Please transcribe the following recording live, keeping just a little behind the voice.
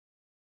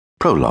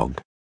Prologue.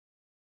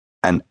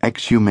 An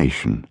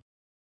Exhumation.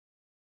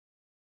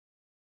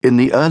 In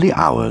the early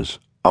hours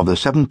of the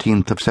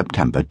 17th of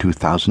September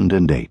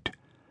 2008,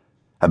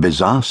 a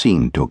bizarre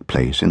scene took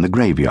place in the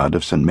graveyard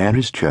of St.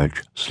 Mary's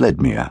Church,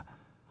 Sledmere,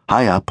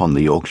 high up on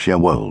the Yorkshire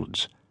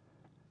wolds.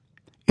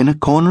 In a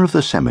corner of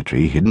the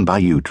cemetery hidden by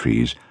yew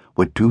trees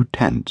were two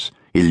tents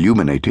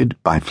illuminated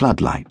by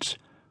floodlights,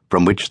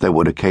 from which there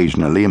would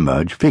occasionally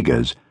emerge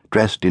figures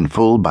dressed in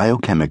full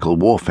biochemical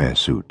warfare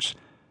suits,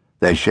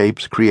 their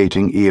shapes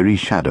creating eerie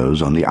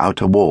shadows on the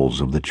outer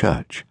walls of the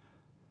church.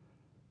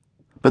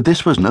 But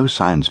this was no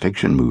science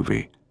fiction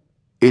movie.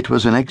 It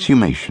was an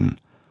exhumation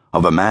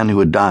of a man who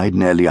had died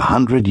nearly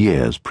 100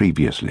 years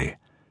previously,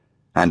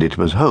 and it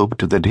was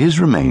hoped that his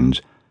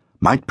remains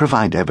might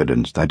provide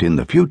evidence that in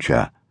the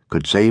future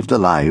could save the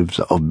lives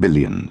of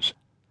billions.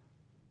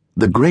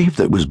 The grave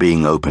that was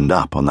being opened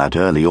up on that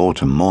early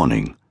autumn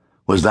morning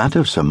was that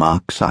of Sir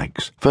Mark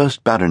Sykes,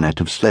 1st Baronet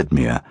of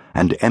Sledmere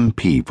and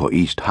MP for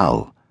East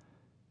Hull.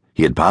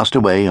 He had passed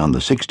away on the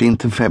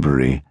 16th of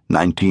February,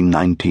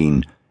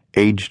 1919,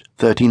 aged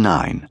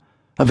 39,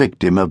 a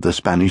victim of the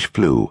Spanish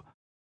flu,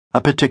 a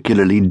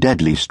particularly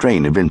deadly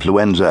strain of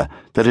influenza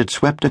that had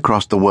swept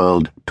across the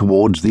world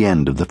towards the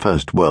end of the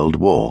First World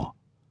War,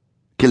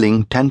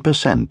 killing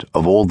 10%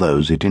 of all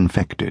those it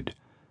infected.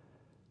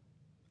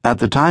 At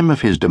the time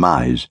of his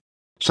demise,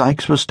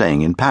 Sykes was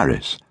staying in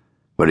Paris,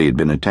 where he had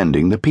been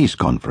attending the peace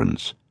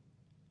conference.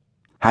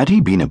 Had he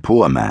been a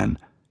poor man,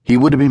 he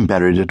would have been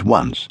buried at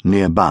once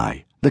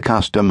nearby, the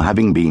custom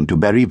having been to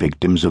bury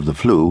victims of the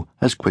flu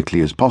as quickly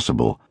as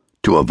possible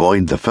to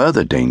avoid the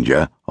further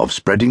danger of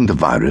spreading the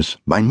virus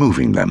by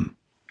moving them.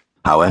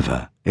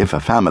 However, if a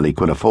family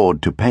could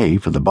afford to pay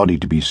for the body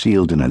to be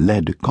sealed in a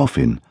lead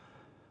coffin,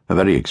 a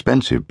very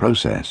expensive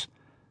process,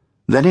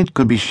 then it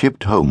could be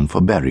shipped home for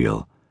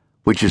burial,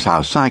 which is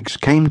how Sykes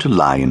came to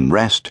lie and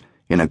rest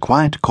in a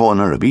quiet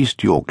corner of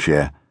East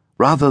Yorkshire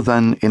rather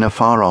than in a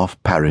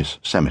far-off Paris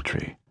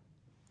cemetery.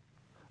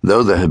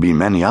 Though there have been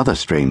many other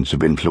strains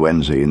of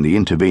influenza in the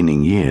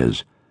intervening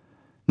years,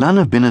 none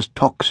have been as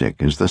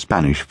toxic as the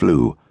Spanish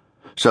flu,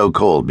 so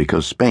called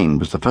because Spain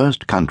was the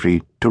first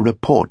country to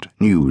report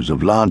news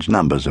of large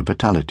numbers of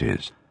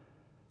fatalities.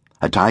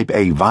 A type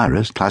A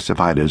virus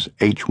classified as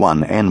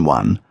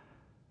H1N1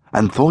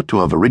 and thought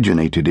to have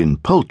originated in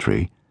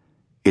poultry,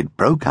 it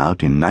broke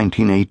out in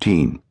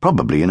 1918,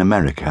 probably in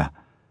America,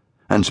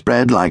 and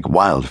spread like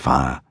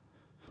wildfire,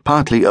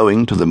 partly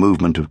owing to the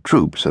movement of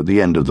troops at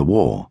the end of the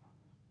war.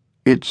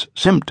 Its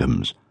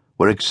symptoms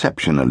were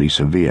exceptionally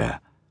severe,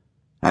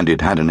 and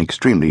it had an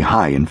extremely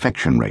high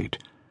infection rate,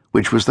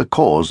 which was the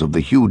cause of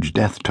the huge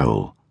death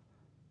toll.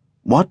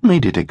 What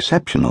made it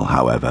exceptional,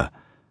 however,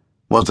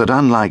 was that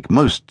unlike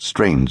most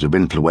strains of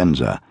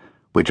influenza,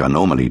 which are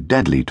normally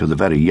deadly to the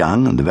very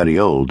young and the very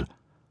old,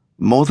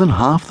 more than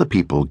half the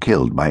people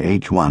killed by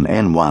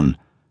H1N1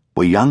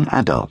 were young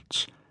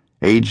adults,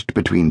 aged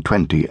between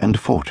 20 and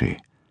 40.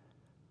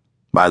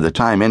 By the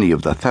time any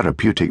of the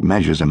therapeutic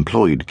measures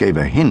employed gave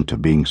a hint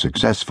of being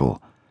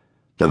successful,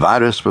 the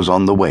virus was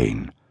on the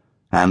wane,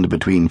 and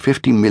between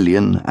 50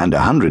 million and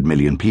 100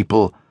 million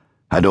people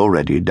had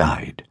already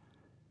died.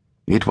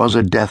 It was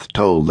a death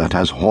toll that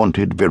has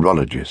haunted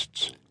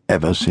virologists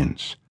ever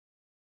since.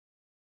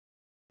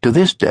 To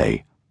this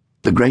day,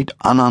 the great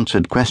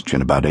unanswered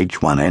question about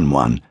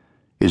H1N1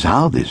 is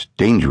how this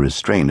dangerous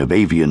strain of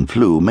avian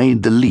flu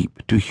made the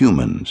leap to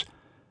humans,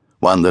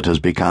 one that has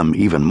become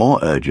even more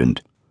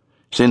urgent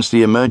since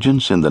the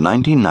emergence in the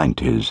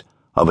 1990s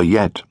of a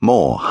yet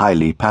more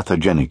highly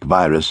pathogenic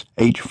virus,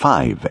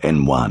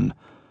 H5N1,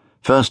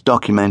 first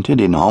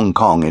documented in Hong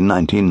Kong in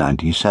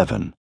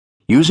 1997.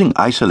 Using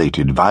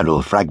isolated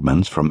viral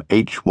fragments from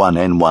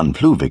H1N1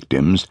 flu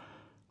victims,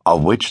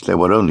 of which there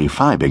were only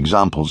 5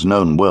 examples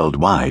known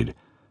worldwide,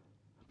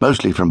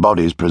 mostly from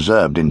bodies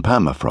preserved in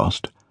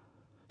permafrost,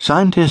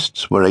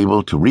 scientists were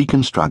able to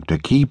reconstruct a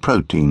key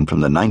protein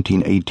from the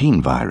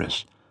 1918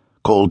 virus,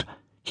 called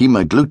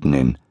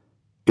hemagglutinin.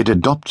 It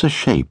adopts a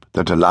shape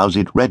that allows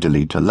it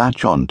readily to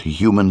latch on to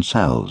human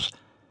cells,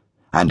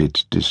 and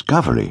its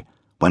discovery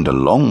went a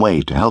long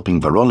way to helping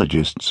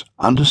virologists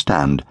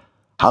understand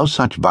how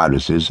such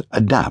viruses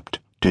adapt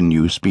to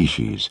new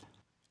species.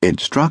 It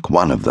struck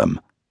one of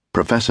them,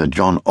 Professor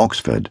John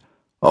Oxford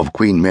of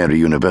Queen Mary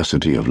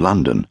University of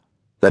London,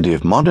 that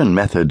if modern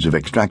methods of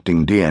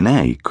extracting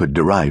DNA could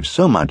derive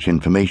so much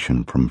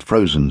information from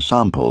frozen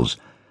samples,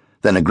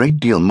 then a great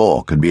deal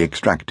more could be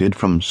extracted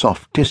from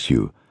soft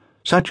tissue,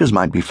 such as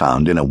might be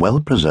found in a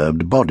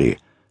well-preserved body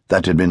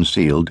that had been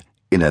sealed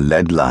in a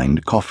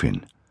lead-lined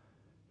coffin.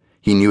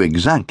 He knew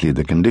exactly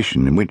the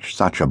condition in which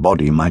such a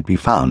body might be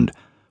found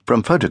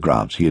from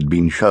photographs he had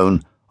been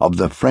shown of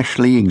the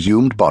freshly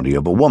exhumed body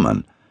of a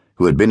woman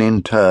who had been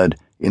interred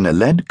in a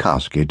lead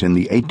casket in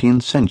the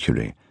 18th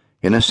century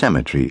in a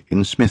cemetery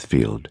in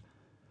Smithfield.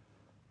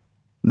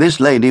 "This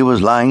lady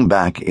was lying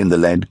back in the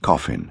lead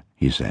coffin,"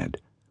 he said,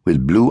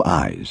 "with blue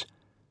eyes.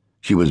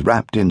 She was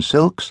wrapped in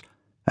silks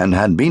and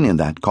had been in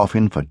that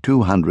coffin for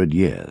 200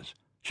 years.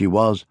 She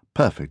was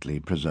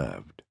perfectly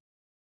preserved."